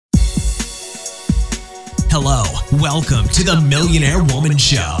Hello, welcome to the Millionaire Woman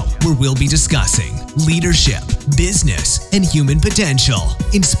Show, where we'll be discussing leadership, business, and human potential,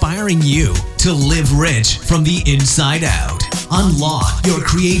 inspiring you to live rich from the inside out. Unlock your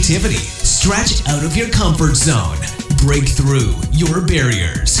creativity, stretch out of your comfort zone, break through your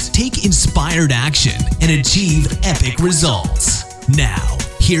barriers, take inspired action, and achieve epic results. Now,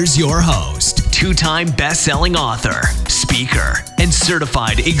 here's your host, two-time best-selling author, speaker, and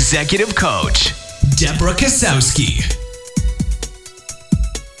certified executive coach, Deborah Kosowski.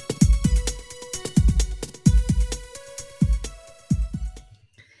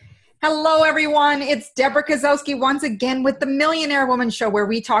 Hello, everyone. It's Deborah Kosowski once again with the Millionaire Woman Show, where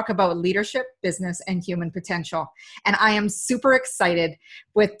we talk about leadership, business, and human potential. And I am super excited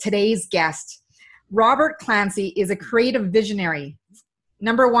with today's guest. Robert Clancy is a creative visionary,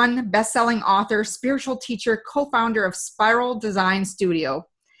 #1 best-selling author, spiritual teacher, co-founder of Spiral Design Studio.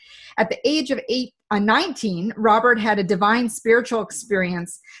 At the age of 19, Robert had a divine spiritual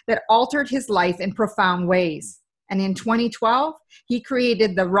experience that altered his life in profound ways. And in 2012, he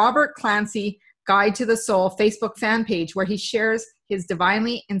created the Robert Clancy Guide to the Soul Facebook fan page, where he shares his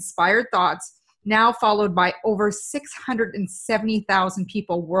divinely inspired thoughts, now followed by over 670,000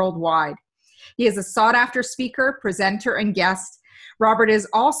 people worldwide. He is a sought-after speaker, presenter, and guest. Robert is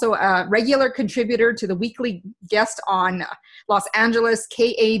also a regular contributor to the weekly guest on Los Angeles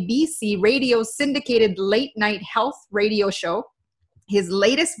KABC radio's syndicated late-night health radio show. His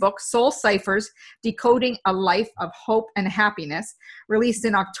latest book, Soul Ciphers, Decoding a Life of Hope and Happiness, released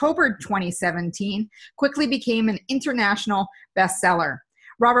in October 2017, quickly became an international bestseller.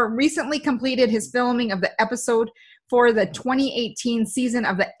 Robert recently completed his filming of the episode for the 2018 season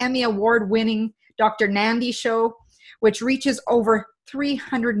of the Emmy Award-winning Dr. Nandi Show, which reaches over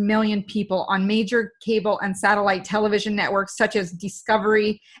 300 million people on major cable and satellite television networks such as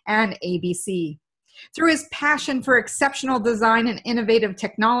Discovery and ABC. Through his passion for exceptional design and innovative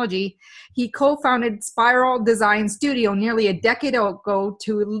technology, he co-founded Spiral Design Studio nearly a decade ago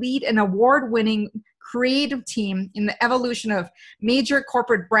to lead an award-winning creative team in the evolution of major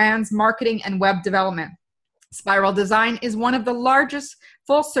corporate brands, marketing, and web development. Spiral Design is one of the largest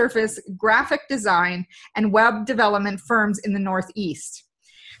full-service graphic design and web development firms in the Northeast.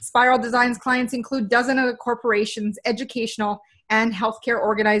 Spiral Design's clients include dozens of corporations, educational and healthcare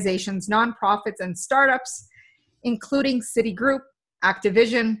organizations, nonprofits, and startups, including Citigroup,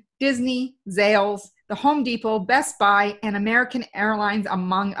 Activision, Disney, Zales, the Home Depot, Best Buy, and American Airlines,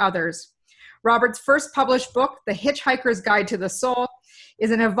 among others. Robert's first published book, The Hitchhiker's Guide to the Soul, is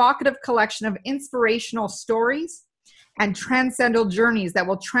an evocative collection of inspirational stories and transcendental journeys that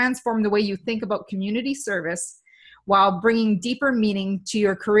will transform the way you think about community service while bringing deeper meaning to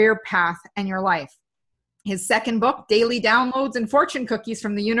your career path and your life. His second book, Daily Downloads and Fortune Cookies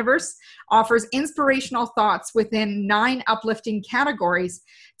from the Universe, offers inspirational thoughts within 9 uplifting categories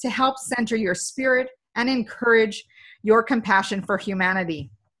to help center your spirit and encourage your compassion for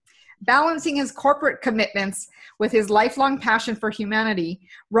humanity. Balancing his corporate commitments with his lifelong passion for humanity,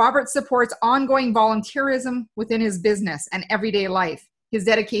 Robert supports ongoing volunteerism within his business and everyday life. His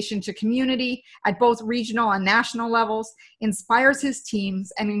dedication to community at both regional and national levels inspires his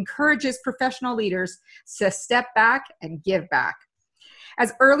teams and encourages professional leaders to step back and give back.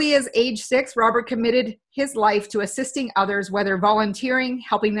 As early as age 6, Robert committed his life to assisting others, whether volunteering,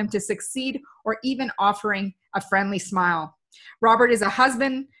 helping them to succeed, or even offering a friendly smile. Robert is a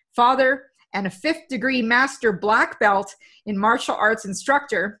husband, father, and a 5th-degree master black belt in martial arts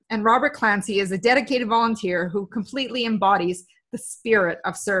instructor, and Robert Clancy is a dedicated volunteer who completely embodies the spirit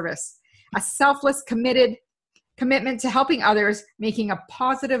of service, a selfless commitment to helping others, making a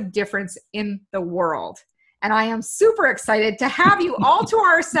positive difference in the world. And I am super excited to have you all to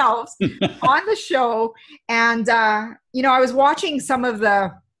ourselves on the show. And, I was watching some of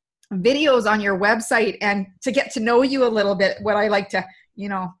the videos on your website, and to get to know you a little bit, what I like to,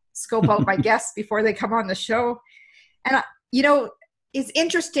 scope out my guests before they come on the show. And, it's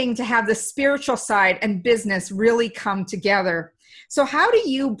interesting to have the spiritual side and business really come together. So how do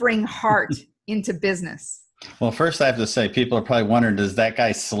you bring heart into business? Well, first I have to say, people are probably wondering, does that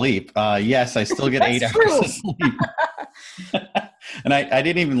guy sleep? Yes, I still get 8 hours of sleep. And I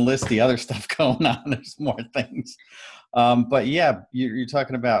didn't even list the other stuff going on. There's more things. But yeah, you're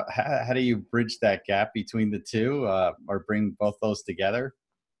talking about how do you bridge that gap between the two, or bring both those together?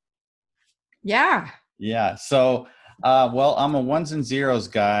 Yeah. Yeah. So, well, I'm a ones and zeros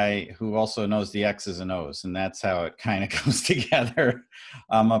guy who also knows the X's and O's, and that's how it kind of goes together.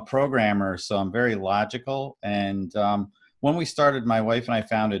 I'm a programmer, so I'm very logical. And when we started, my wife and I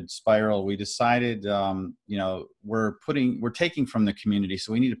founded Spiral, we decided, we're taking from the community,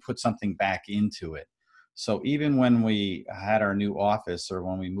 so we need to put something back into it. So even when we had our new office or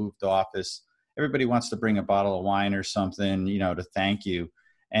when we moved office, everybody wants to bring a bottle of wine or something, to thank you.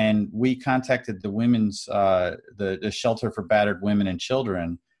 And we contacted the women's, the shelter for battered women and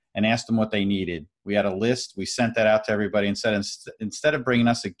children and asked them what they needed. We had a list. We sent that out to everybody and said, instead of bringing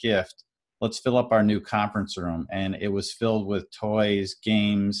us a gift, let's fill up our new conference room. And it was filled with toys,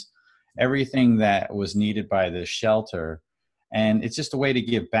 games, everything that was needed by the shelter. And it's just a way to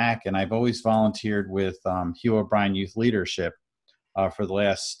give back. And I've always volunteered with Hugh O'Brien Youth Leadership for the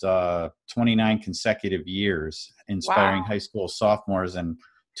last 29 consecutive years, inspiring high school sophomores. And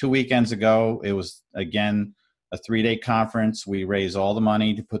 2 weekends ago, it was, again, a 3-day conference. We raised all the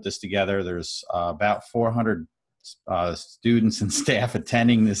money to put this together. There's about 400 students and staff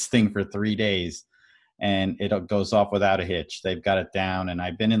attending this thing for 3 days. And it goes off without a hitch. They've got it down. And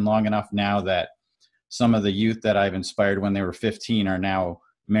I've been in long enough now that some of the youth that I've inspired when they were 15 are now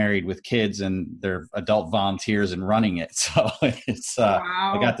married with kids, and they're adult volunteers and running it. So it's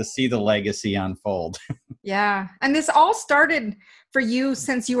I got to see the legacy unfold. Yeah. And this all started for you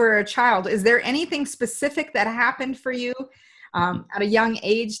since you were a child. Is there anything specific that happened for you at a young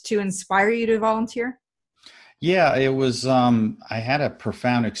age to inspire you to volunteer? Yeah, it was, I had a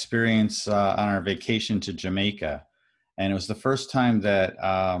profound experience on our vacation to Jamaica. And it was the first time that,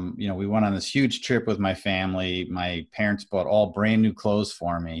 we went on this huge trip with my family. My parents bought all brand new clothes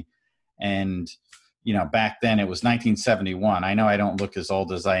for me. And, back then it was 1971. I know I don't look as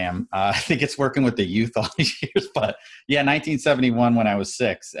old as I am. I think it's working with the youth all these years. But yeah, 1971 when I was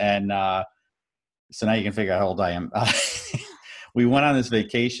 6. And so now you can figure out how old I am. We went on this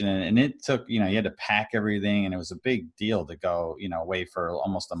vacation, and it took, you had to pack everything, and it was a big deal to go, away for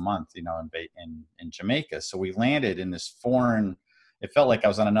almost a month, in Jamaica. So we landed in this foreign, it felt like I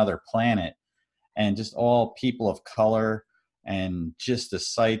was on another planet, and just all people of color, and just the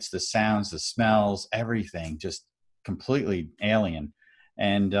sights, the sounds, the smells, everything, just completely alien.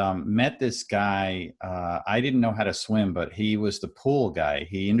 And met this guy. I didn't know how to swim, but he was the pool guy.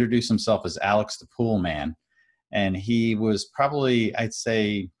 He introduced himself as Alex the Pool Man. And he was probably, I'd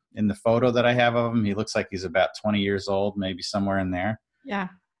say, in the photo that I have of him, he looks like he's about 20 years old, maybe somewhere in there. Yeah.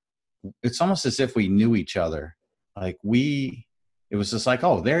 It's almost as if we knew each other. It was just like,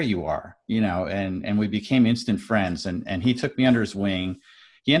 oh, there you are, and we became instant friends. And he took me under his wing.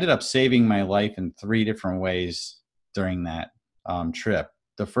 He ended up saving my life in 3 different ways during that trip.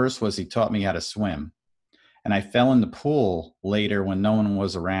 The first was he taught me how to swim. And I fell in the pool later when no one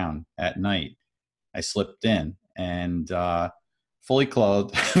was around at night. I slipped in and fully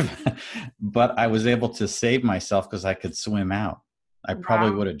clothed, but I was able to save myself because I could swim out. I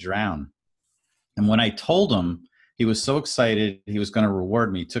probably would have drowned. And when I told him, he was so excited, he was going to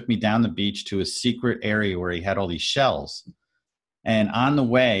reward me, took me down the beach to a secret area where he had all these shells. And on the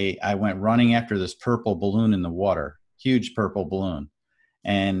way, I went running after this purple balloon in the water, huge purple balloon.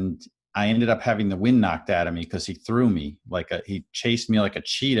 And I ended up having the wind knocked out of me because he threw me he chased me like a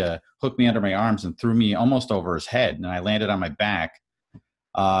cheetah, hooked me under my arms and threw me almost over his head. And I landed on my back.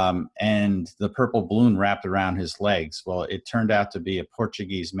 And the purple balloon wrapped around his legs. Well, it turned out to be a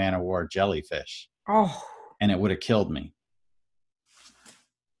Portuguese man-of-war jellyfish. Oh. And it would have killed me.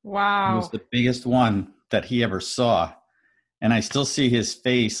 Wow. It was the biggest one that he ever saw. And I still see his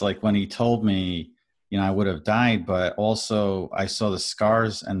face, like when he told me, I would have died, but also I saw the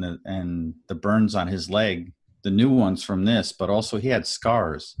scars and the burns on his leg, the new ones from this, but also he had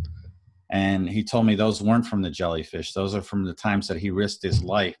scars. And he told me those weren't from the jellyfish. Those are from the times that he risked his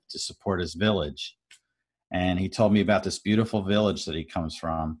life to support his village. And he told me about this beautiful village that he comes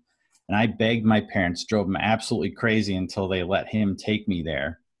from. And I begged my parents, drove them absolutely crazy until they let him take me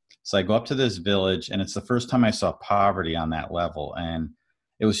there. So I go up to this village, and it's the first time I saw poverty on that level. And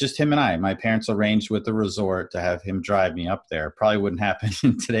it was just him and I. My parents arranged with the resort to have him drive me up there. Probably wouldn't happen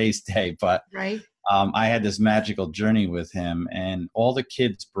in today's day, but right. I had this magical journey with him, and all the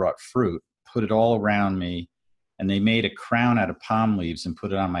kids brought fruit, put it all around me, and they made a crown out of palm leaves and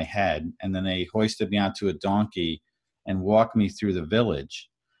put it on my head. And then they hoisted me onto a donkey and walked me through the village.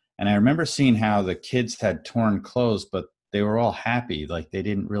 And I remember seeing how the kids had torn clothes, but they were all happy. Like they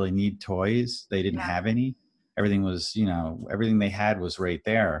didn't really need toys. They didn't have any. Everything was, everything they had was right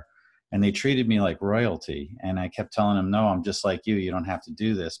there. And they treated me like royalty. And I kept telling them, no, I'm just like you. You don't have to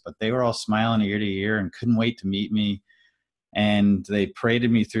do this. But they were all smiling ear to ear and couldn't wait to meet me. And they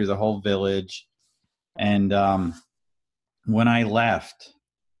paraded me through the whole village. And when I left,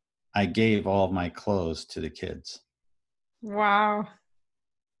 I gave all of my clothes to the kids. Wow.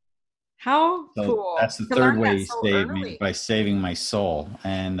 How cool. That's the third way he saved me, by saving my soul.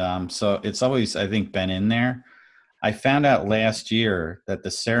 And so it's always, I think, been in there. I found out last year that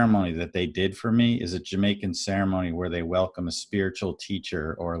the ceremony that they did for me is a Jamaican ceremony where they welcome a spiritual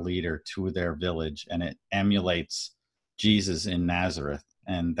teacher or leader to their village, and it emulates Jesus in Nazareth.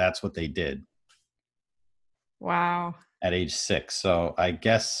 And that's what they did. Wow. At age 6. So I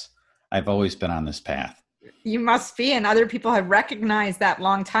guess I've always been on this path. You must be, and other people have recognized that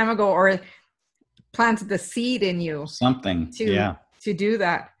long time ago or planted the seed in you. Something, to do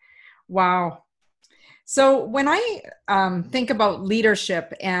that. Wow. So when I think about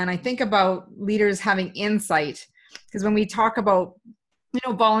leadership and I think about leaders having insight, because when we talk about,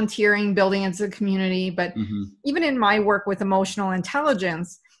 volunteering, building into the community, but even in my work with emotional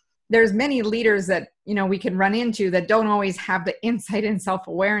intelligence, there's many leaders that, we can run into that don't always have the insight and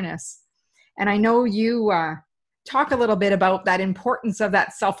self-awareness. And I know you talk a little bit about that importance of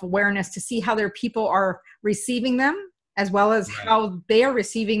that self-awareness to see how their people are receiving them as well as how they are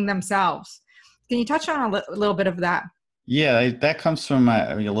receiving themselves. Can you touch on a little bit of that? Yeah, that comes from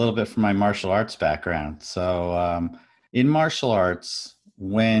a little bit from my martial arts background. So in martial arts,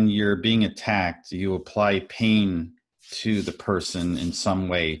 when you're being attacked, you apply pain to the person in some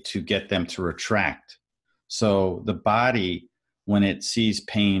way to get them to retract. So the body, when it sees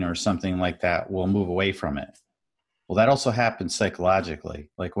pain or something like that, will move away from it. Well, that also happens psychologically.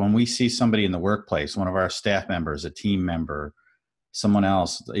 Like when we see somebody in the workplace, one of our staff members, a team member, someone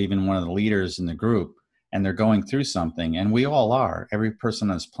else, even one of the leaders in the group, and they're going through something, and we all are. Every person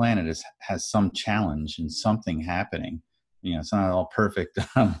on this planet has some challenge and something happening. It's not all perfect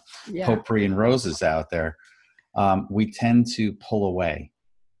potpourri and roses out there. We tend to pull away.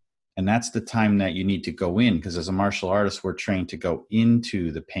 And that's the time that you need to go in, because as a martial artist, we're trained to go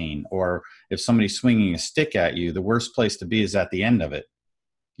into the pain. Or if somebody's swinging a stick at you, the worst place to be is at the end of it.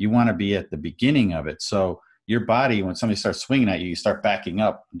 You want to be at the beginning of it. So your body, when somebody starts swinging at you, you start backing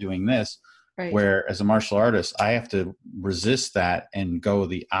up, doing this. Right. Where as a martial artist, I have to resist that and go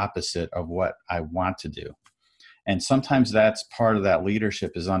the opposite of what I want to do. And sometimes that's part of that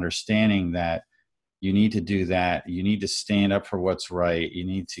leadership, is understanding that you need to do that. You need to stand up for what's right. You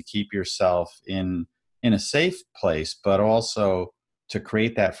need to keep yourself in a safe place, but also to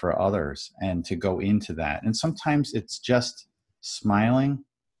create that for others and to go into that. And sometimes it's just smiling,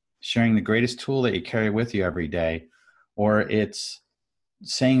 sharing the greatest tool that you carry with you every day, or it's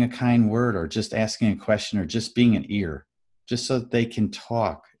saying a kind word, or just asking a question, or just being an ear, just so that they can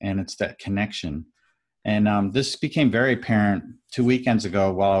talk. And it's that connection. And this became very apparent 2 weekends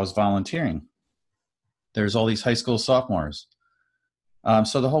ago while I was volunteering. There's all these high school sophomores.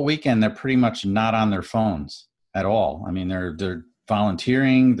 So the whole weekend, they're pretty much not on their phones at all. I mean, they're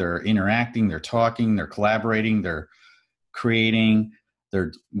volunteering, they're interacting, they're talking, they're collaborating, they're creating,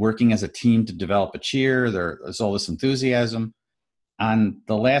 they're working as a team to develop a cheer. There's all this enthusiasm. On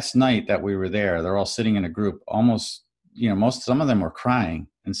the last night that we were there, they're all sitting in a group, almost, some of them were crying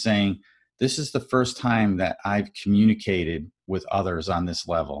and saying, this is the first time that I've communicated with others on this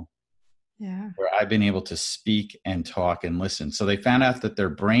level. Yeah. Where I've been able to speak and talk and listen. So they found out that their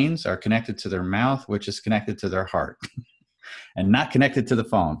brains are connected to their mouth, which is connected to their heart and not connected to the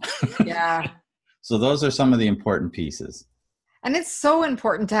phone. Yeah. So those are some of the important pieces. And it's so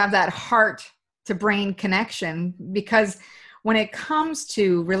important to have that heart to brain connection, because when it comes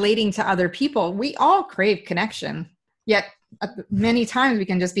to relating to other people, we all crave connection. Yet many times we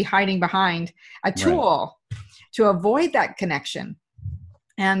can just be hiding behind a tool to avoid that connection.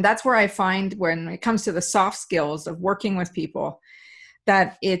 And that's where I find, when it comes to the soft skills of working with people,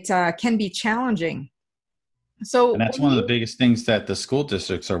 that it can be challenging. So, and that's one of the biggest things that the school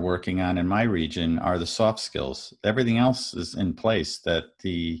districts are working on in my region are the soft skills. Everything else is in place, that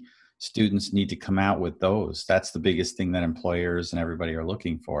the students need to come out with those. That's the biggest thing that employers and everybody are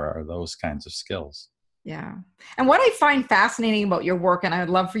looking for, are those kinds of skills. Yeah. And what I find fascinating about your work, and I would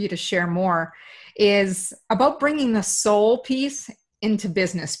love for you to share more, is about bringing the soul piece into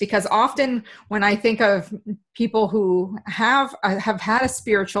business. Because often when I think of people who have had a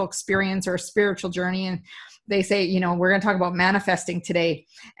spiritual experience or a spiritual journey, and they say, we're going to talk about manifesting today,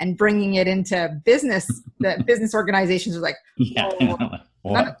 and bringing it into business, the business organizations are like,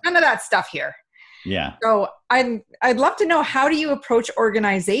 none of that stuff here. Yeah. So I'd love to know, how do you approach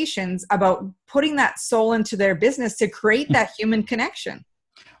organizations about putting that soul into their business to create that human connection?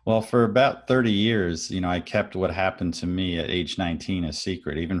 Well, for about 30 years, I kept what happened to me at age 19 a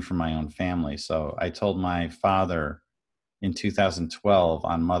secret, even from my own family. So I told my father in 2012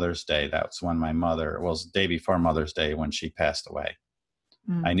 on Mother's Day. That's when my mother, well, it was the day before Mother's Day when she passed away.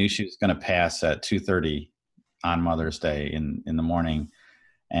 I knew she was going to pass at 2:30 on Mother's Day in the morning.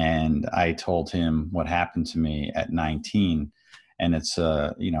 And I told him what happened to me at 19. and it's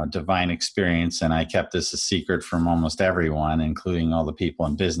a, divine experience. And I kept this a secret from almost everyone, including all the people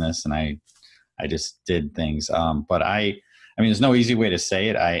in business. And I just did things. But I mean, there's no easy way to say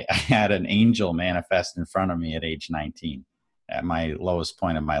it. I had an angel manifest in front of me at age 19 at my lowest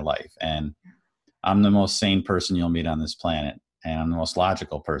point of my life. And I'm the most sane person you'll meet on this planet. And I'm the most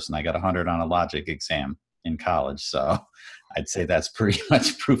logical person. I got 100 on a logic exam in college. So I'd say that's pretty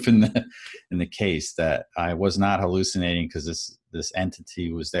much proof in the case that I was not hallucinating, because this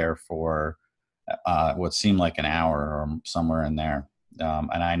entity was there for what seemed like an hour or somewhere in there.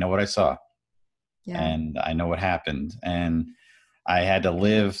 And I know what I saw. Yeah. And I know what happened. And I had to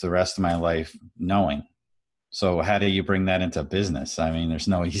live the rest of my life knowing. So how do you bring that into business? I mean, there's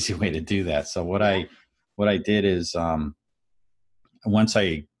no easy way to do that. So what I did is, once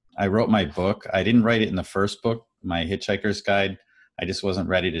I wrote my book, I didn't write it in the first book, my Hitchhiker's Guide. I just wasn't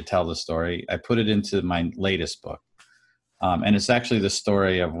ready to tell the story. I put it into my latest book. And it's actually the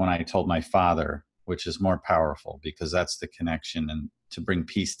story of when I told my father, which is more powerful because that's the connection and to bring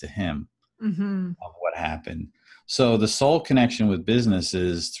peace to him of what happened. So the soul connection with business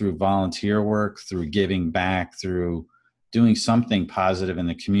is through volunteer work, through giving back, through doing something positive in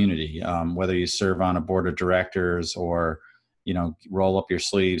the community, whether you serve on a board of directors or, roll up your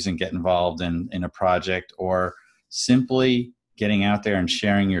sleeves and get involved in a project, or simply getting out there and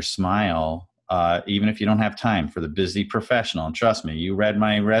sharing your smile, even if you don't have time, for the busy professional. And trust me, you read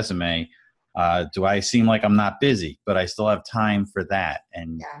my resume. Do I seem like I'm not busy? But I still have time for that.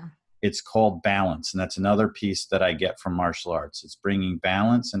 And it's called balance. And that's another piece that I get from martial arts. It's bringing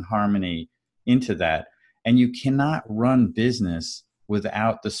balance and harmony into that. And you cannot run business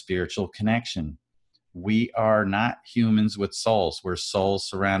without the spiritual connection. We are not humans with souls. We're souls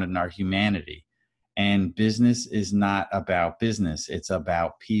surrounded in our humanity. And business is not about business. It's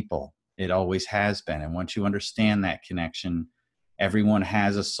about people. It always has been. And once you understand that connection, everyone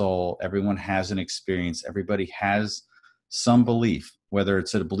has a soul. Everyone has an experience. Everybody has some belief, whether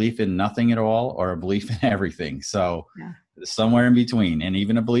it's a belief in nothing at all or a belief in everything. So somewhere in between. And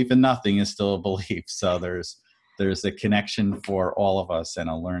even a belief in nothing is still a belief. So there's a connection for all of us and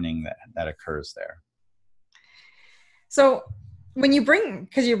a learning that occurs there. So when you're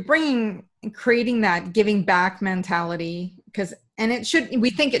creating that giving back mentality, we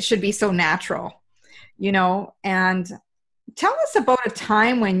think it should be so natural, and tell us about a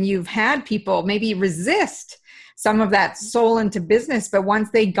time when you've had people maybe resist some of that soul into business, but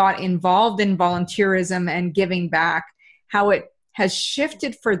once they got involved in volunteerism and giving back, how it has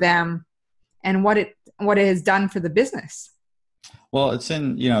shifted for them and what it has done for the business. Well, it's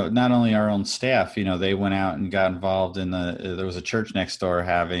in, not only our own staff, they went out and got involved in there was a church next door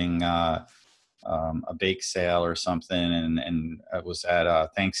having a bake sale or something. And it was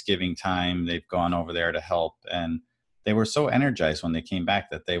at Thanksgiving time. They've gone over there to help. And they were so energized when they came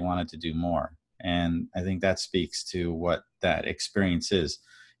back that they wanted to do more. And I think that speaks to what that experience is.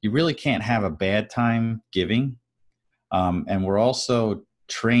 You really can't have a bad time giving. And we're also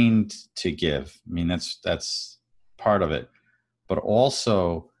trained to give. I mean, that's part of it. But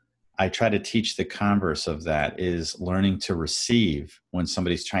also, I try to teach the converse of that is learning to receive when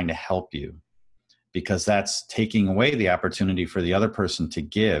somebody's trying to help you, because that's taking away the opportunity for the other person to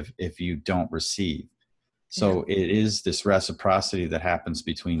give if you don't receive. So it is this reciprocity that happens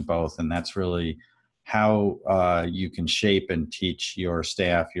between both. And that's really how you can shape and teach your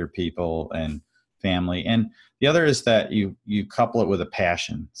staff, your people and family. And the other is that you couple it with a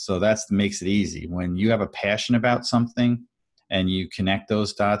passion. So that makes it easy. When you have a passion about something, and you connect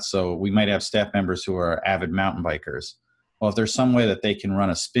those dots. So we might have staff members who are avid mountain bikers. Well, if there's some way that they can run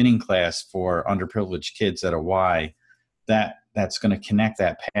a spinning class for underprivileged kids at a Y, that's going to connect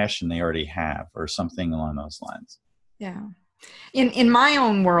that passion they already have, or something along those lines. Yeah. In my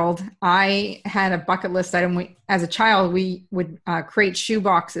own world, I had a bucket list item. As a child, we would create shoe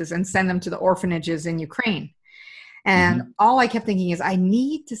boxes and send them to the orphanages in Ukraine. And all I kept thinking is, I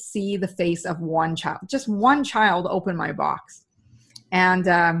need to see the face of one child, just one child open my box. And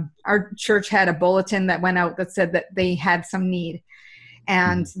our church had a bulletin that went out that said that they had some need.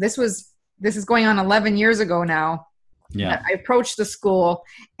 And this is going on 11 years ago now. Yeah. I approached the school,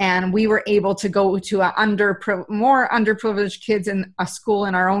 and we were able to go to more underprivileged kids in a school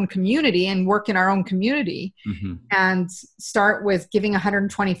in our own community and work in our own community and start with giving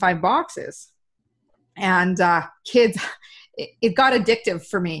 125 boxes. And kids, it got addictive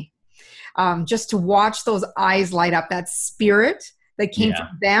for me, just to watch those eyes light up, that spirit that came from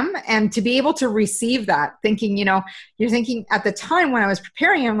them, and to be able to receive that, thinking, you're thinking at the time when I was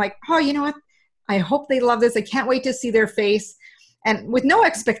preparing, I'm like, oh, you know what? I hope they love this. I can't wait to see their face. And with no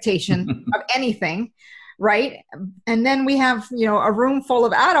expectation of anything, right? And then we have, a room full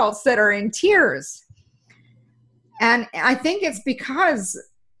of adults that are in tears. And I think it's because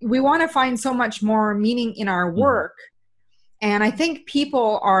we want to find so much more meaning in our work. And I think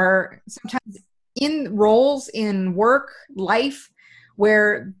people are sometimes in roles in work, life,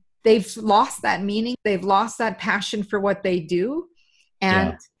 where they've lost that meaning. They've lost that passion for what they do.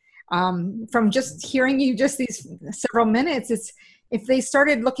 And from just hearing you just these several minutes, it's if they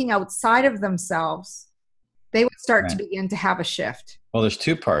started looking outside of themselves, they would start to begin to have a shift. Well, there's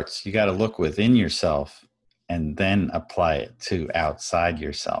two parts. You got to look within yourself and then apply it to outside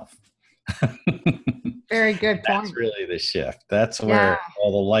yourself. Very good point. That's really the shift. That's where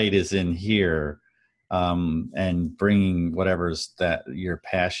all the light is in here, and bringing whatever's that your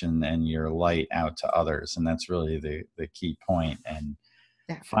passion and your light out to others. And that's really the key point. And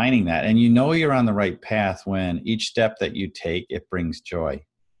finding that. And you're on the right path when each step that you take, it brings joy.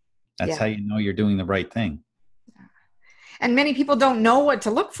 That's how you know you're doing the right thing. And many people don't know what to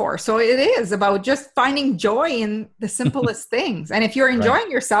look for. So it is about just finding joy in the simplest things. And if you're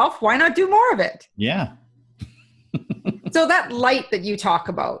enjoying yourself, why not do more of it? Yeah. So that light that you talk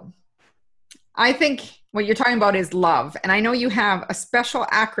about, I think what you're talking about is love. And I know you have a special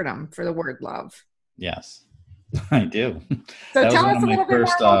acronym for the word love. Yes, I do. So tell us a little bit more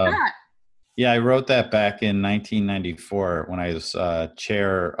about that. Yeah, I wrote that back in 1994 when I was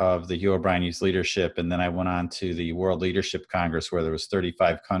chair of the Hugh O'Brien Youth Leadership. And then I went on to the World Leadership Congress, where there was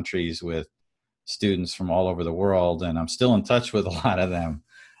 35 countries with students from all over the world. And I'm still in touch with a lot of them,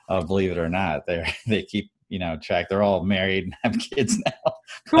 believe it or not. They keep, track. They're all married and have kids now.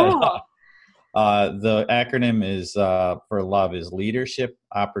 Cool. The acronym is for love is leadership,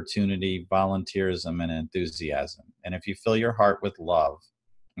 opportunity, volunteerism, and enthusiasm. And if you fill your heart with love,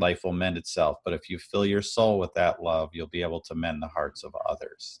 life will mend itself. But if you fill your soul with that love, you'll be able to mend the hearts of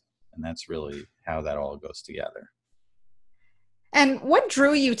others. And that's really how that all goes together. And what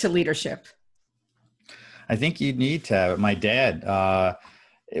drew you to leadership? I think you need to have it. My dad,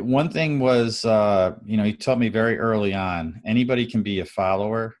 one thing was, he taught me very early on, anybody can be a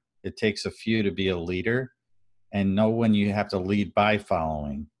follower. It takes a few to be a leader, and know when you have to lead by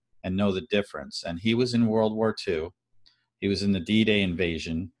following and know the difference. And he was in World War II. He was in the D-Day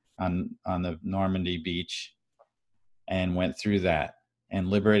invasion on the Normandy beach and went through that and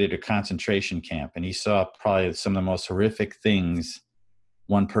liberated a concentration camp. And he saw probably some of the most horrific things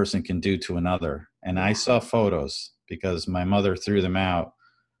one person can do to another. And I saw photos because my mother threw them out,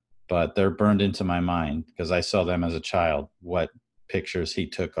 but they're burned into my mind because I saw them as a child, what pictures he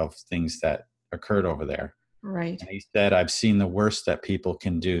took of things that occurred over there. Right. And he said, I've seen the worst that people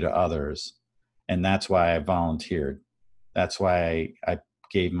can do to others. And that's why I volunteered. That's why I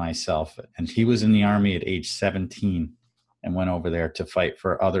gave myself. And he was in the Army at age 17 and went over there to fight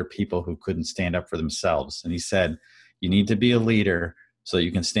for other people who couldn't stand up for themselves. And he said, you need to be a leader so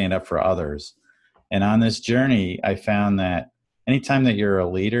you can stand up for others. And on this journey, I found that anytime that you're a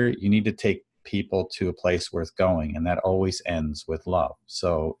leader, you need to take people to a place worth going. And that always ends with love.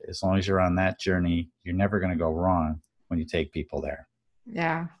 So as long as you're on that journey, you're never going to go wrong when you take people there.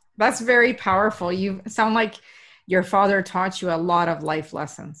 Yeah, that's very powerful. You sound like your father taught you a lot of life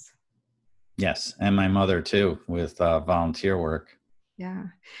lessons. Yes. And my mother too, with volunteer work. Yeah.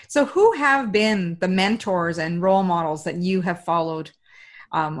 So who have been the mentors and role models that you have followed,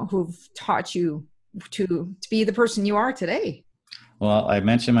 who've taught you to be the person you are today? Well, I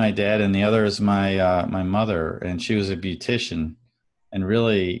mentioned my dad, and the other is my mother, and she was a beautician. And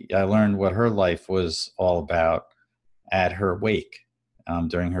really, I learned what her life was all about at her wake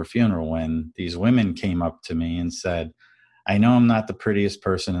during her funeral, when these women came up to me and said, I know I'm not the prettiest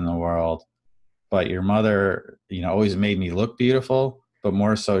person in the world, but your mother, always made me look beautiful, but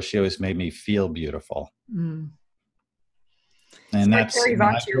more so, she always made me feel beautiful. Mm. And so that's, I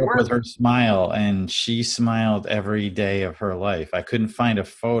grew up with her smile, and she smiled every day of her life. I couldn't find a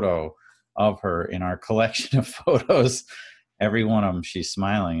photo of her in our collection of photos. Every one of them, she's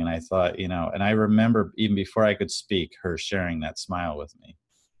smiling. And I thought, and I remember even before I could speak, her sharing that smile with me.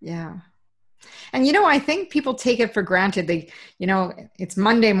 Yeah. And, I think people take it for granted. They, it's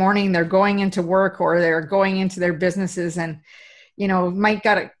Monday morning, they're going into work or they're going into their businesses and, might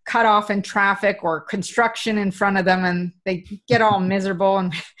got it cut off in traffic or construction in front of them, and they get all miserable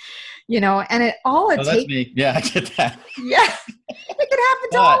and, and it takes. That's me. Yeah, I get that. Yeah, it could happen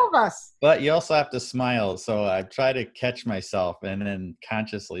to all of us. But you also have to smile. So I try to catch myself and then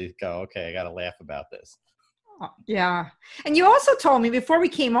consciously go, okay, I got to laugh about this. Oh, yeah. And you also told me before we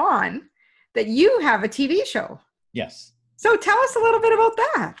came on that you have a TV show. Yes. So tell us a little bit about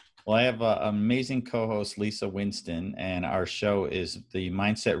that. Well, I have an amazing co-host, Lisa Winston, and our show is the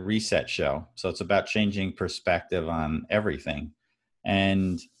Mindset Reset Show. So it's about changing perspective on everything.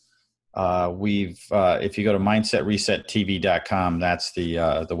 And if you go to mindsetresettv.com, that's the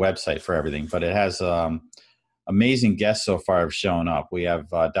website for everything. But it has amazing guests so far have shown up. We have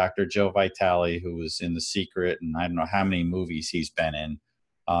Dr. Joe Vitale, who was in The Secret, and I don't know how many movies he's been in.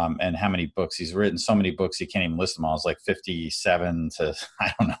 And how many books he's written. So many books he can't even list them all. It's like 57 to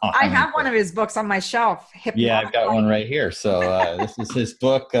I don't know. I have one of his books on my shelf. Yeah, I've got one right here. So this is his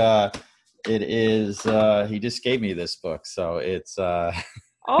book. It is. He just gave me this book, so it's. Oh,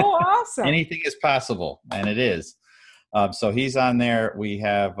 awesome! Anything is possible, and it is. So he's on there. We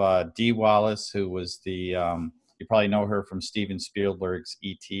have Dee Wallace, who was the. You probably know her from Steven Spielberg's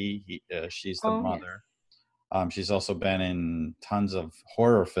E.T. She's the mother. Yeah. She's also been in tons of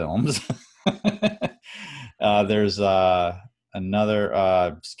horror films. There's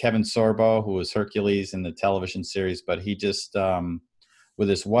another Kevin Sorbo, who was Hercules in the television series, but he just, with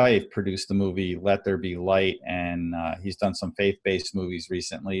his wife, produced the movie Let There Be Light, and he's done some faith-based movies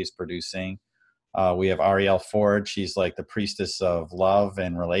recently. He's producing. We have Arielle Ford. She's like the priestess of love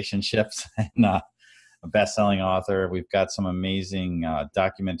and relationships, and a best-selling author. We've got some amazing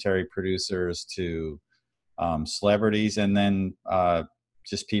documentary producers to celebrities, and then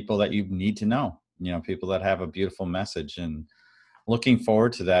just people that you need to know, people that have a beautiful message, and looking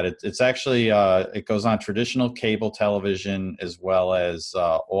forward to that. It's actually, it goes on traditional cable television as well as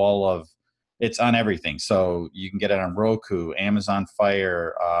it's on everything. So you can get it on Roku, Amazon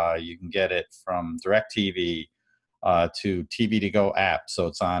Fire, you can get it from DirecTV to TV to go app. So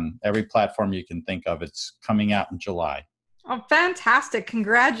it's on every platform you can think of. It's coming out in July. Oh, fantastic.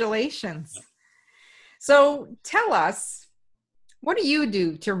 Congratulations. So tell us, what do you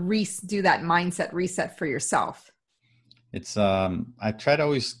do to do that mindset reset for yourself? It's I try to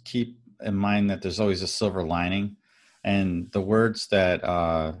always keep in mind that there's always a silver lining, and the words that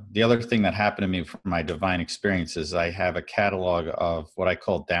the other thing that happened to me from my divine experiences, I have a catalog of what I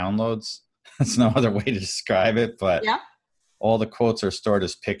call downloads. There's no other way to describe it, but yeah. All the quotes are stored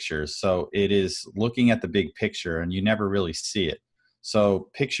as pictures. So it is looking at the big picture, and you never really see it. So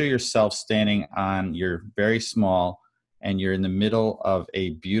picture yourself standing on, you're very small, and you're in the middle of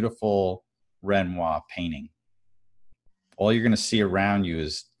a beautiful Renoir painting. All you're going to see around you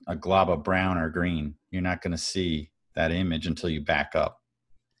is a glob of brown or green. You're not going to see that image until you back up.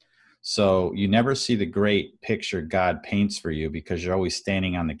 So you never see the great picture God paints for you because you're always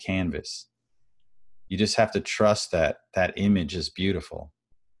standing on the canvas. You just have to trust that that image is beautiful.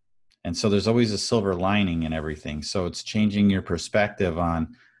 And so there's always a silver lining in everything. So it's changing your perspective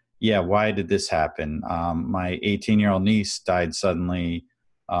on, why did this happen? My 18-year-old niece died suddenly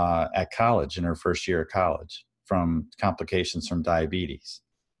at college, in her first year of college, from complications from diabetes.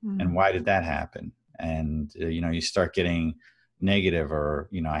 Mm-hmm. And why did that happen? And, you start getting negative, or,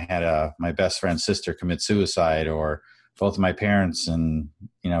 I had my best friend's sister commit suicide, or both of my parents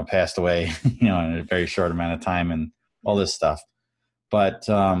passed away, in a very short amount of time, and all this stuff. But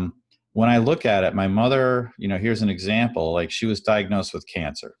when I look at it, my mother, here's an example, like she was diagnosed with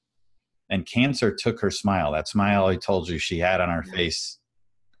cancer, and cancer took her smile. That smile I told you she had on her face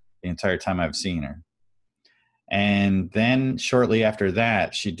the entire time I've seen her. And then shortly after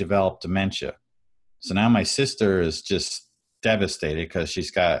that, she developed dementia. So now my sister is just devastated because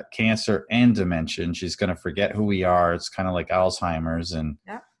she's got cancer and dementia, and she's going to forget who we are. It's kind of like Alzheimer's. And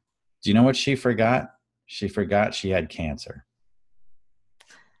do you know what she forgot? She forgot she had cancer.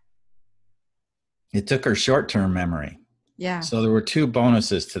 It took her short-term memory. Yeah. So there were two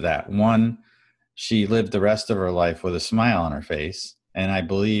bonuses to that. One, she lived the rest of her life with a smile on her face, and I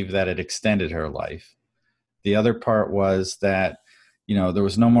believe that it extended her life. The other part was that, there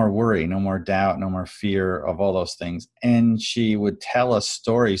was no more worry, no more doubt, no more fear of all those things. And she would tell us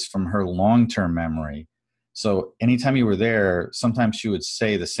stories from her long-term memory. So anytime you were there, sometimes she would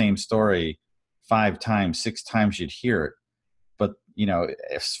say the same story 5 times, 6 times, you'd hear it. But,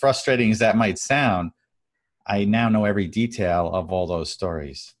 as frustrating as that might sound, I now know every detail of all those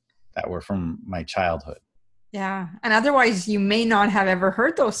stories that were from my childhood. Yeah. And otherwise you may not have ever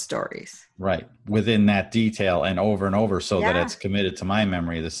heard those stories. Right. Within that detail and over so that it's committed to my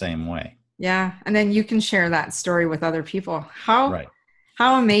memory the same way. Yeah. And then you can share that story with other people. How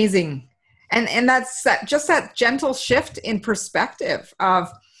amazing. And that's just that gentle shift in perspective of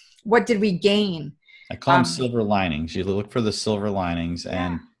what did we gain? I call them silver linings. You look for the silver linings.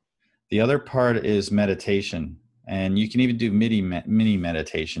 And the other part is meditation. And you can even do mini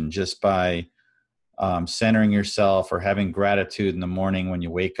meditation just by centering yourself or having gratitude in the morning when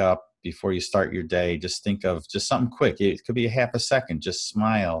you wake up. before you start your day, just think of just something quick. It could be a half a second. Just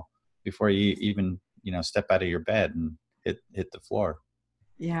smile before you even, step out of your bed and hit the floor.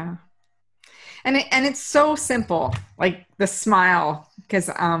 Yeah. And it's so simple, like the smile, because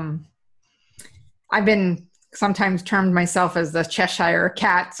I've been sometimes termed myself as the Cheshire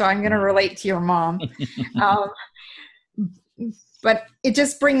cat, so I'm going to relate to your mom. um, but it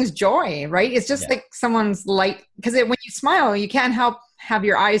just brings joy, right? It's just like someone's light, because when you smile, you can't help have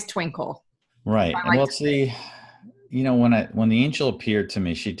your eyes twinkle. Right. And well, see, when the angel appeared to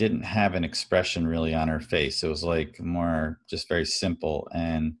me, she didn't have an expression really on her face. It was like more just very simple.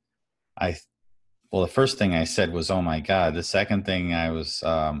 And the first thing I said was, "Oh my God." The second thing I was,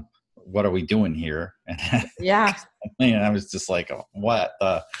 "What are we doing here?" Yeah. And I was just like, "Oh, what?"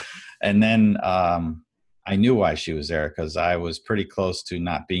 And then I knew why she was there, because I was pretty close to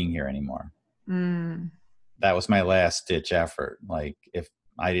not being here anymore. That was my last ditch effort. Like, if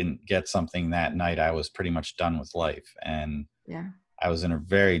I didn't get something that night, I was pretty much done with life. And I was in a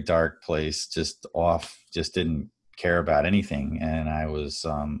very dark place, just didn't care about anything. And I was,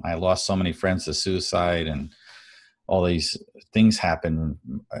 I lost so many friends to suicide, and all these things happened.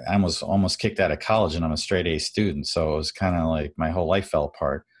 I was almost kicked out of college, and I'm a straight A student. So it was kind of like my whole life fell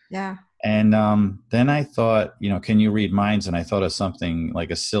apart. Yeah. And then I thought, can you read minds? And I thought of something like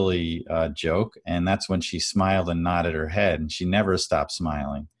a silly joke. And that's when she smiled and nodded her head, and she never stopped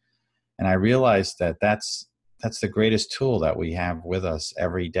smiling. And I realized that that's the greatest tool that we have with us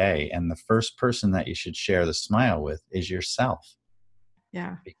every day. And the first person that you should share the smile with is yourself.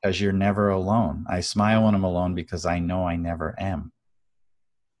 Yeah. Because you're never alone. I smile when I'm alone because I know I never am.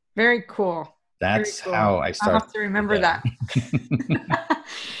 Very cool. That's Very cool. how I start. I'll have to remember that.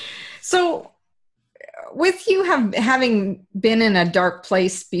 So with you having been in a dark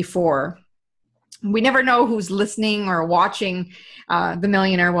place before, we never know who's listening or watching the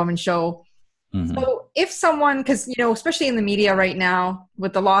Millionaire Woman show. Mm-hmm. So if someone, because, especially in the media right now,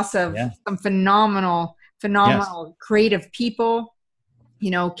 with the loss of some phenomenal creative people,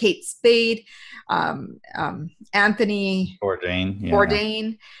 Kate Spade, Anthony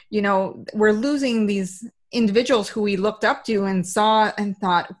Bourdain, we're losing these individuals who we looked up to and saw and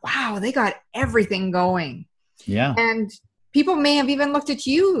thought, wow, they got everything going. Yeah. And people may have even looked at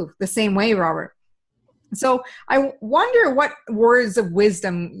you the same way, Robert. So I wonder what words of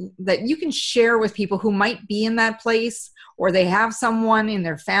wisdom that you can share with people who might be in that place, or they have someone in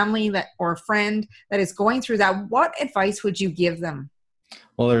their family or a friend that is going through that. What advice would you give them?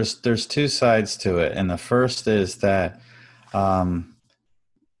 Well, there's two sides to it. And the first is that,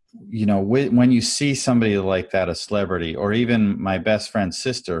 when you see somebody like that, a celebrity, or even my best friend's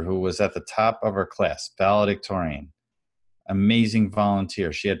sister, who was at the top of her class, valedictorian, amazing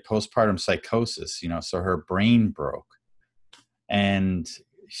volunteer. She had postpartum psychosis, so her brain broke, and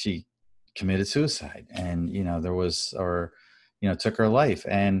she committed suicide, and, took her life.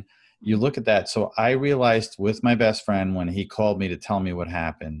 And you look at that. So I realized with my best friend, when he called me to tell me what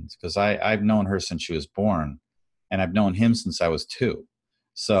happened, because I've known her since she was born, and I've known him since I was 2.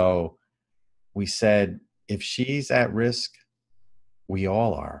 So we said, if she's at risk, we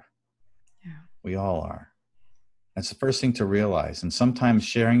all are. Yeah. We all are. That's the first thing to realize. And sometimes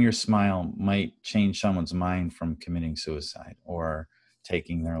sharing your smile might change someone's mind from committing suicide or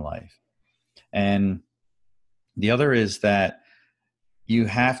taking their life. And the other is that you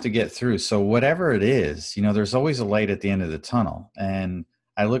have to get through. So whatever it is, there's always a light at the end of the tunnel. And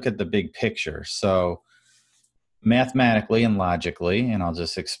I look at the big picture. So mathematically and logically, and I'll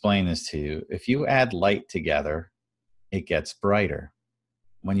just explain this to you, if you add light together, it gets brighter.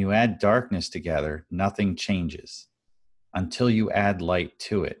 When you add darkness together, nothing changes until you add light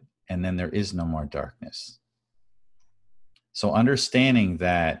to it, and then there is no more darkness. So understanding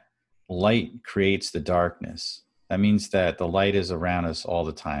that light creates the darkness, that means that the light is around us all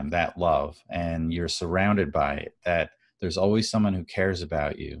the time, that love, and you're surrounded by it, that there's always someone who cares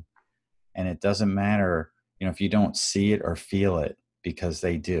about you. And it doesn't matter, if you don't see it or feel it, because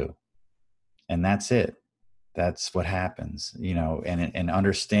they do. And that's it. That's what happens, and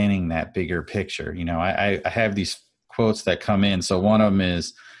understanding that bigger picture. I have these quotes that come in. So one of them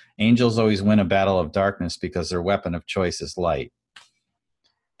is, angels always win a battle of darkness because their weapon of choice is light.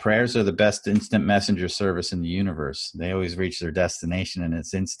 Prayers are the best instant messenger service in the universe. They always reach their destination and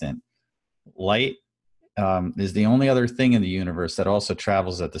it's instant. Light is the only other thing in the universe that also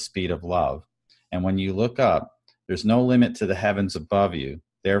travels at the speed of love. And when you look up, there's no limit to the heavens above you.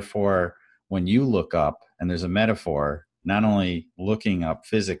 Therefore, when you look up, and there's a metaphor, not only looking up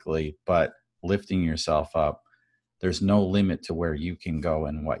physically, but lifting yourself up, there's no limit to where you can go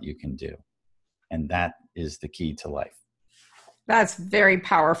and what you can do. And that is the key to life. That's very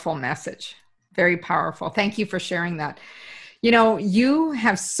powerful message. Very powerful. Thank you for sharing that. You know, you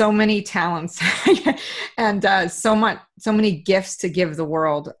have so many talents and so many gifts to give the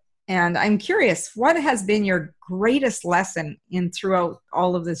world. And I'm curious, what has been your greatest lesson in throughout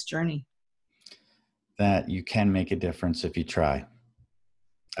all of this journey? That you can make a difference if you try.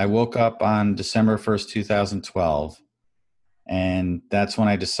 I woke up on December 1st, 2012, and that's when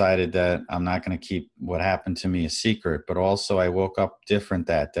I decided that I'm not going to keep what happened to me a secret, but also I woke up different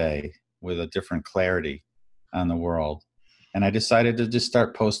that day with a different clarity on the world. And I decided to just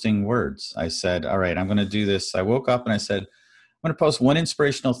start posting words. I said, all right, I'm going to do this. I woke up and I said, I'm going to post one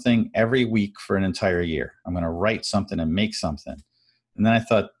inspirational thing every week for an entire year. I'm going to write something and make something. And then I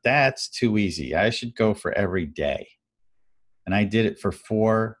thought, that's too easy. I should go for every day. And I did it for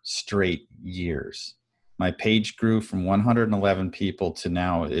 4 straight years. My page grew from 111 people to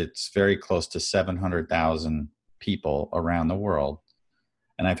now it's very close to 700,000 people around the world.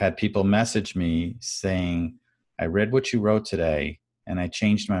 And I've had people message me saying, I read what you wrote today and I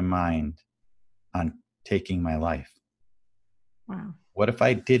changed my mind on taking my life. Wow. What if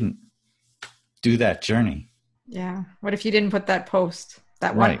I didn't do that journey? Yeah. What if you didn't put that post,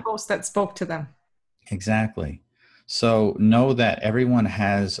 that Right. one post that spoke to them? Exactly. So know that everyone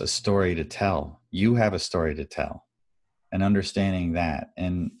has a story to tell. You have a story to tell, and understanding that.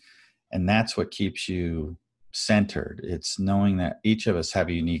 And that's what keeps you centered. It's knowing that each of us have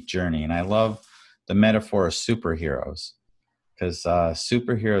a unique journey. And I love the metaphor of superheroes, because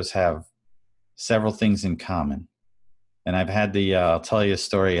superheroes have several things in common. And I've had I'll tell you a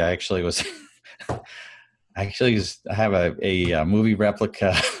story. I actually was, I have a movie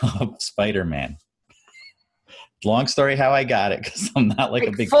replica of Spider-Man. Long story how I got it, because I'm not like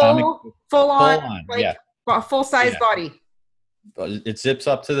a big comic. Full on, like Yeah. full size Yeah. body. It zips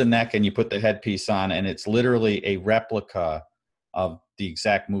up to the neck and you put the headpiece on, and it's literally a replica of the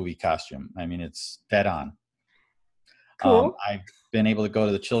exact movie costume. I mean, it's dead on. Cool. I've been able to go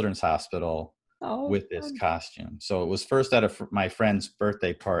to the children's hospital with this costume. So it was first at my friend's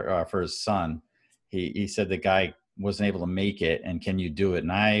birthday party for his son. He said the guy wasn't able to make it, and can you do it?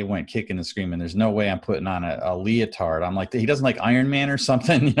 And I went kicking and screaming, there's no way I'm putting on a leotard. I'm like, he doesn't like Iron Man or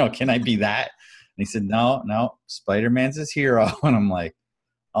something, you know, can I be that? And he said, no, Spider-Man's his hero. And I'm like,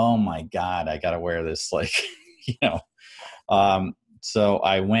 oh my God, I got to wear this, like, you know. So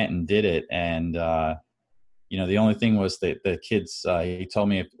I went and did it. And, you know, the only thing was that the kids, he told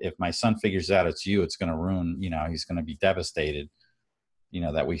me if my son figures out it's you, it's going to ruin, you know, he's going to be devastated, you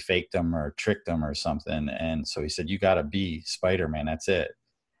know, that we faked him or tricked him or something. And so he said, you got to be Spider-Man. That's it.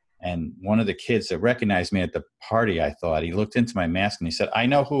 And one of the kids that recognized me at the party, I thought, he looked into my mask and he said, I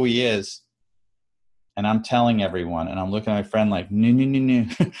know who he is. And I'm telling everyone, and I'm looking at my friend like, no.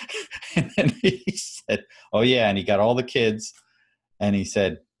 And then he said, oh yeah. And he got all the kids and he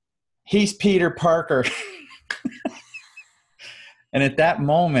said, he's Peter Parker. And at that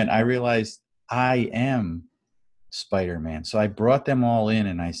moment, I realized I am Spider-Man. So I brought them all in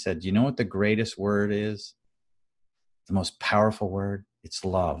and I said, you know what the greatest word is? The most powerful word? It's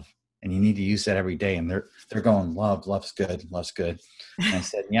love. And you need to use that every day. And they're going, love's good. And I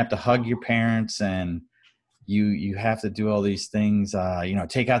said, you have to hug your parents, and you have to do all these things, you know,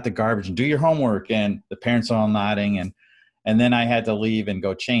 take out the garbage and do your homework. And the parents are all nodding. And then I had to leave and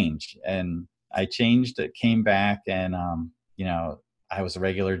go change. And I changed, it came back, and, you know, I was a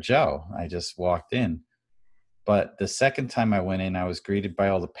regular Joe. I just walked in. But the second time I went in, I was greeted by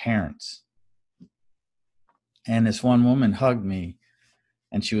all the parents. And this one woman hugged me,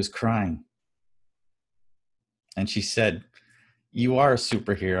 and she was crying. And she said, you are a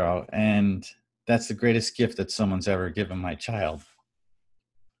superhero, and that's the greatest gift that someone's ever given my child.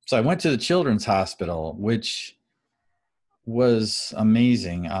 So I went to the children's hospital, which was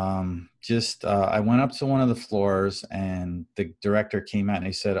amazing. I went up to one of the floors, and the director came out and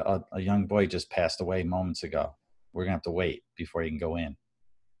he said, a young boy just passed away moments ago. We're going to have to wait before you can go in.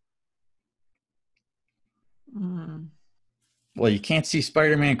 Well, you can't see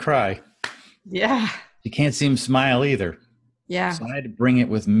Spider-Man cry. Yeah. You can't see him smile either. Yeah. So I had to bring it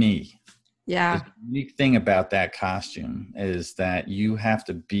with me. Yeah. The unique thing about that costume is that you have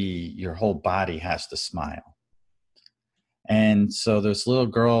to your whole body has to smile. And so this little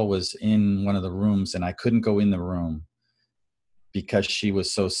girl was in one of the rooms, and I couldn't go in the room because she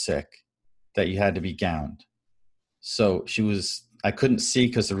was so sick that you had to be gowned. So I couldn't see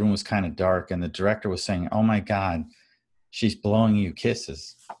because the room was kind of dark, and the director was saying, oh my God, she's blowing you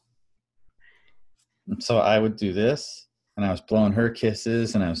kisses. And so I would do this, and I was blowing her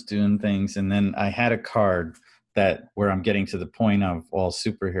kisses, and I was doing things. And then I had a card where I'm getting to the point of all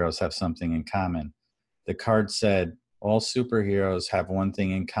superheroes have something in common. The card said, all superheroes have one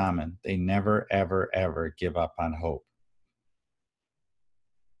thing in common. They never, ever, ever give up on hope.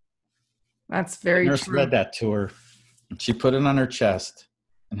 That's very Nurse true. read that to her. And she put it on her chest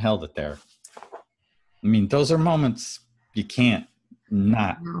and held it there. I mean, those are moments you can't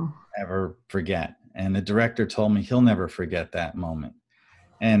not ever forget. And the director told me he'll never forget that moment.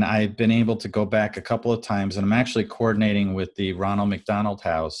 And I've been able to go back a couple of times, and I'm actually coordinating with the Ronald McDonald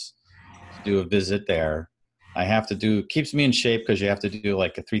House to do a visit there. I have to do, keeps me in shape because you have to do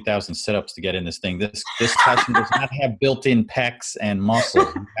like 3,000 sit-ups to get in this thing. This costume does not have built-in pecs and muscle.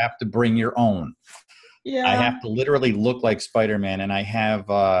 You have to bring your own. Yeah. I have to literally look like Spider-Man. And I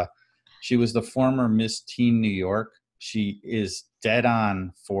have, she was the former Miss Teen New York. She is dead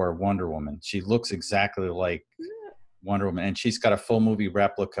on for Wonder Woman. She looks exactly like Wonder Woman, and she's got a full movie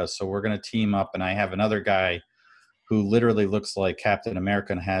replica. So we're going to team up, and I have another guy who literally looks like Captain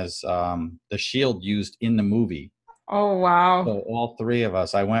America and has the shield used in the movie. Oh, wow. So all three of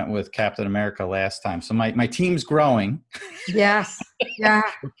us, I went with Captain America last time. So my team's growing. Yes. Yeah.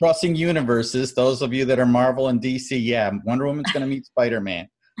 We're crossing universes. Those of you that are Marvel and DC, yeah, Wonder Woman's going to meet Spider-Man.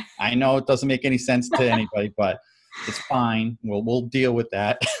 I know it doesn't make any sense to anybody, but it's fine. We'll deal with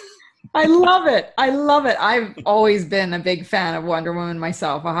that. I love it. I love it. I've always been a big fan of Wonder Woman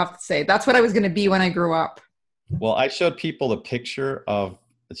myself. I'll have to say that's what I was going to be when I grew up. Well, I showed people the picture of,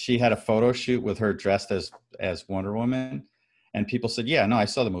 she had a photo shoot with her dressed as Wonder Woman. And people said, yeah, no, I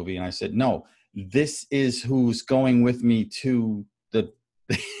saw the movie. And I said, no, this is who's going with me to the,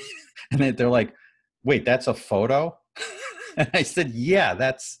 and they're like, wait, that's a photo? And I said, yeah,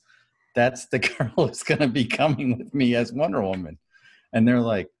 that's the girl who's going to be coming with me as Wonder Woman. And they're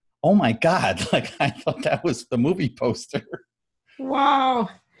like, oh my God, like I thought that was the movie poster. Wow.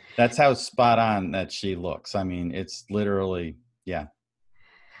 That's how spot on that she looks. I mean, it's literally, yeah.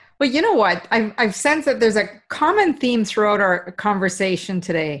 But you know what? I've sensed that there's a common theme throughout our conversation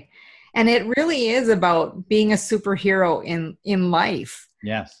today. And it really is about being a superhero in life.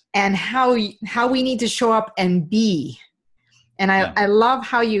 Yes. And how we need to show up and be. And I love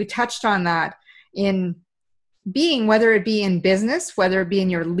how you touched on that in being, whether it be in business, whether it be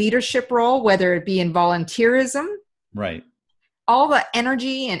in your leadership role, whether it be in volunteerism. Right. All the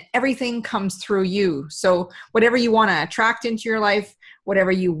energy and everything comes through you. So whatever you want to attract into your life,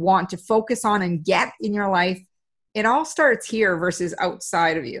 whatever you want to focus on and get in your life, it all starts here versus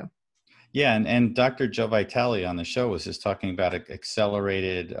outside of you. Yeah, and Dr. Joe Vitale on the show was just talking about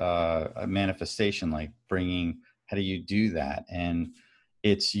accelerated manifestation, like bringing, how do you do that? And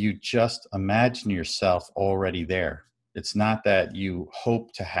it's, you just imagine yourself already there. It's not that you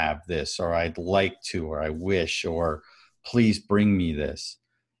hope to have this, or I'd like to, or I wish, or please bring me this.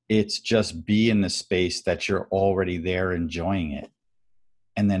 It's just be in the space that you're already there enjoying it.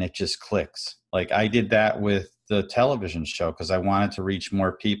 And then it just clicks. Like I did that with the television show because I wanted to reach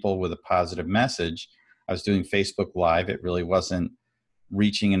more people with a positive message. I was doing Facebook Live. It really wasn't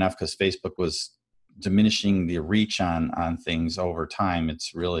reaching enough because Facebook was diminishing the reach on things over time.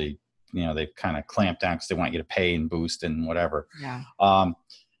 It's really, they've kind of clamped down because they want you to pay and boost and whatever. Yeah.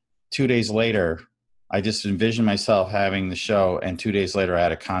 2 days later, I just envisioned myself having the show, and 2 days later I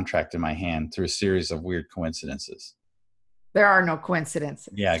had a contract in my hand through a series of weird coincidences. There are no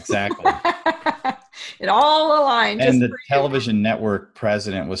coincidences. Yeah, exactly. It all aligned. And the television network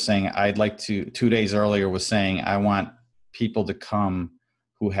president was saying, I'd like to, 2 days earlier was saying, I want people to come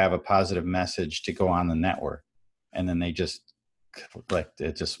who have a positive message to go on the network. And then they just clicked.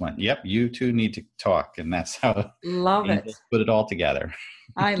 It just went, yep, you two need to talk. And that's how love it. Put it all together.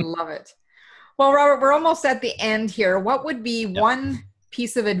 I love it. Well, Robert, we're almost at the end here. What would be one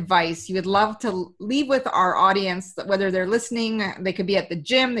piece of advice you would love to leave with our audience, whether they're listening, they could be at the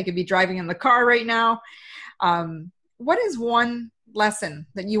gym, they could be driving in the car right now. What is one lesson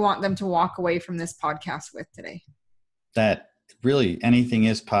that you want them to walk away from this podcast with today? That really anything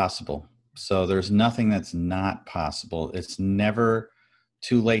is possible. So there's nothing that's not possible. It's never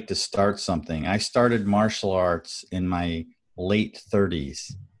too late to start something. I started martial arts in my late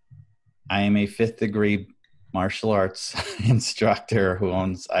 30s. I am a 5th degree martial arts instructor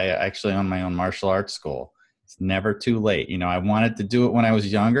I actually own my own martial arts school. It's never too late. I wanted to do it when I was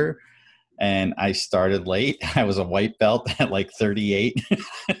younger and I started late. I was a white belt at like 38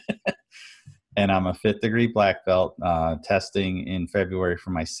 and I'm a 5th degree black belt, testing in February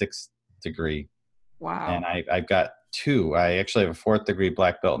for my 6th degree. Wow. And I've got 2. I actually have a 4th degree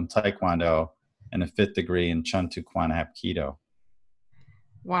black belt in Taekwondo and a 5th degree in Chun Tu Kwan Hapkido.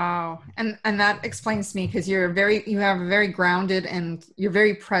 Wow. And that explains to me because you have a very grounded and you're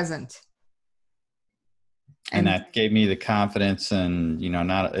very present. And that gave me the confidence and,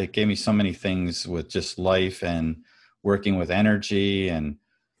 it gave me so many things with just life and working with energy. And,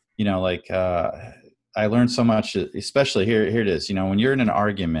 I learned so much, especially here it is, when you're in an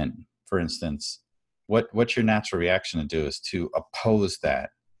argument, for instance, what's your natural reaction to do is to oppose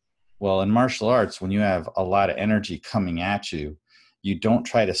that. Well, in martial arts, when you have a lot of energy coming at you, you don't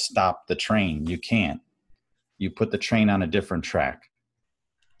try to stop the train. You can't. You put the train on a different track.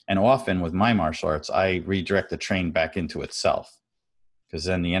 And often with my martial arts, I redirect the train back into itself, because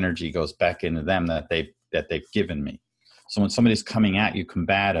then the energy goes back into them that they've given me. So when somebody's coming at you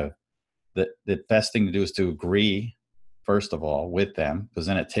combative, the best thing to do is to agree, first of all, with them, because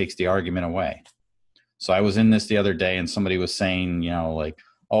then it takes the argument away. So I was in this the other day, and somebody was saying,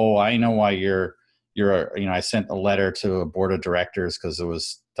 oh, I know why I sent a letter to a board of directors because there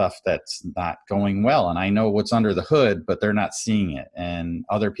was stuff that's not going well. And I know what's under the hood, but they're not seeing it. And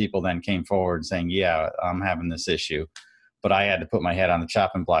other people then came forward saying, yeah, I'm having this issue, but I had to put my head on the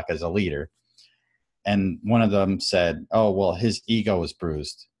chopping block as a leader. And one of them said, oh, well, his ego was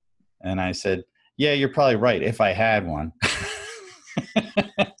bruised. And I said, yeah, you're probably right, if I had one.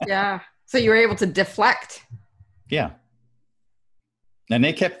 Yeah. So you were able to deflect. Yeah. And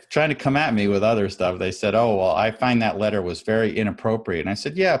they kept trying to come at me with other stuff. They said, oh, well, I find that letter was very inappropriate. And I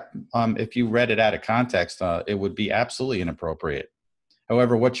said, yeah, if you read it out of context, it would be absolutely inappropriate.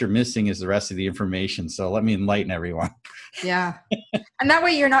 However, what you're missing is the rest of the information. So let me enlighten everyone. Yeah. And that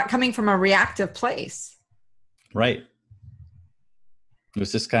way you're not coming from a reactive place. Right. It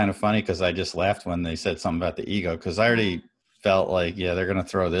was just kind of funny because I just laughed when they said something about the ego, because I already felt like, yeah, they're going to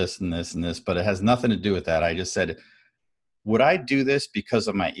throw this and this and this, but it has nothing to do with that. I just said, would I do this because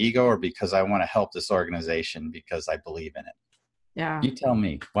of my ego or because I want to help this organization because I believe in it? Yeah. You tell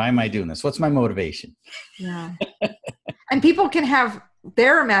me, why am I doing this? What's my motivation? Yeah. And people can have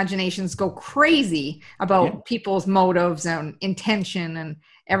their imaginations go crazy about people's motives and intention and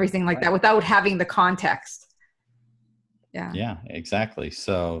everything like that without having the context. Yeah. Yeah, exactly.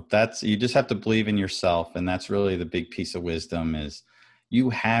 So you just have to believe in yourself. And that's really the big piece of wisdom is you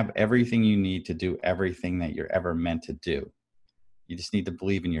have everything you need to do everything that you're ever meant to do. You just need to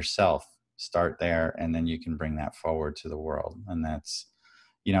believe in yourself, start there, and then you can bring that forward to the world. And that's,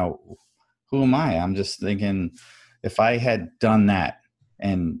 who am I? I'm just thinking if I had done that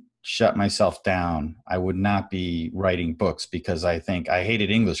and shut myself down, I would not be writing books because I think I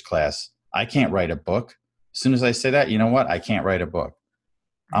hated English class. I can't write a book. As soon as I say that, you know what? I can't write a book.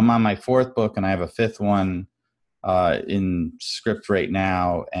 I'm on my 4th book and I have a 5th one in script right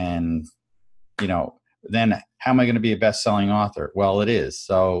now. And, then how am I going to be a best-selling author? Well, it is.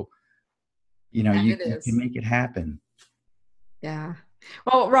 So, you can make it happen. Yeah.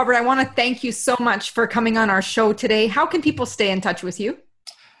 Well, Robert, I want to thank you so much for coming on our show today. How can people stay in touch with you?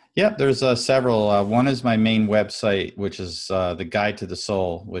 Yeah, there's several. One is my main website, which is the Guide to the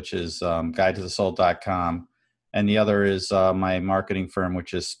Soul, which is guidetothesoul.com. And the other is my marketing firm,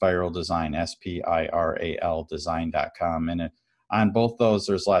 which is Spiral Design, SPIRAL design.com. And on both those,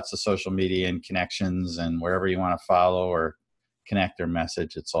 there's lots of social media and connections, and wherever you want to follow or connect or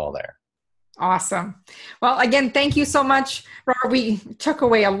message, it's all there. Awesome. Well, again, thank you so much, Robert. We took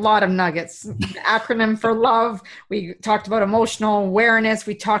away a lot of nuggets. The acronym for love. We talked about emotional awareness.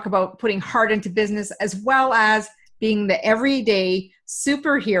 We talk about putting heart into business, as well as being the everyday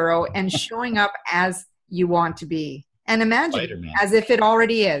superhero and showing up as you want to be. And imagine Spider-Man. As if it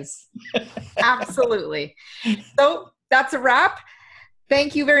already is. Absolutely. So that's a wrap.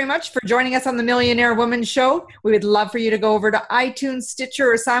 Thank you very much for joining us on the Millionaire Woman Show. We would love for you to go over to iTunes,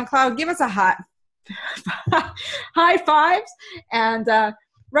 Stitcher, or SoundCloud. Give us a high fives and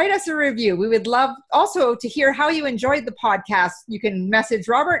write us a review. We would love also to hear how you enjoyed the podcast. You can message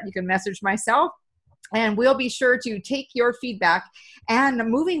Robert. You can message myself. And we'll be sure to take your feedback and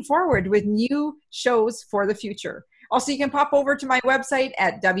moving forward with new shows for the future. Also, you can pop over to my website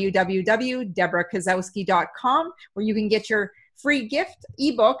at www.deborahkozowski.com where you can get your free gift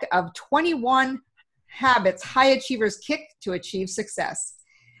ebook of 21 habits high achievers kick to achieve success.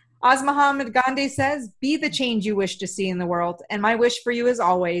 Oz Muhammad Gandhi says, be the change you wish to see in the world. And my wish for you, as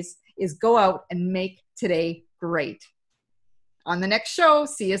always, is go out and make today great. On the next show,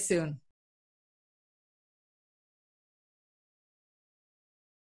 see you soon.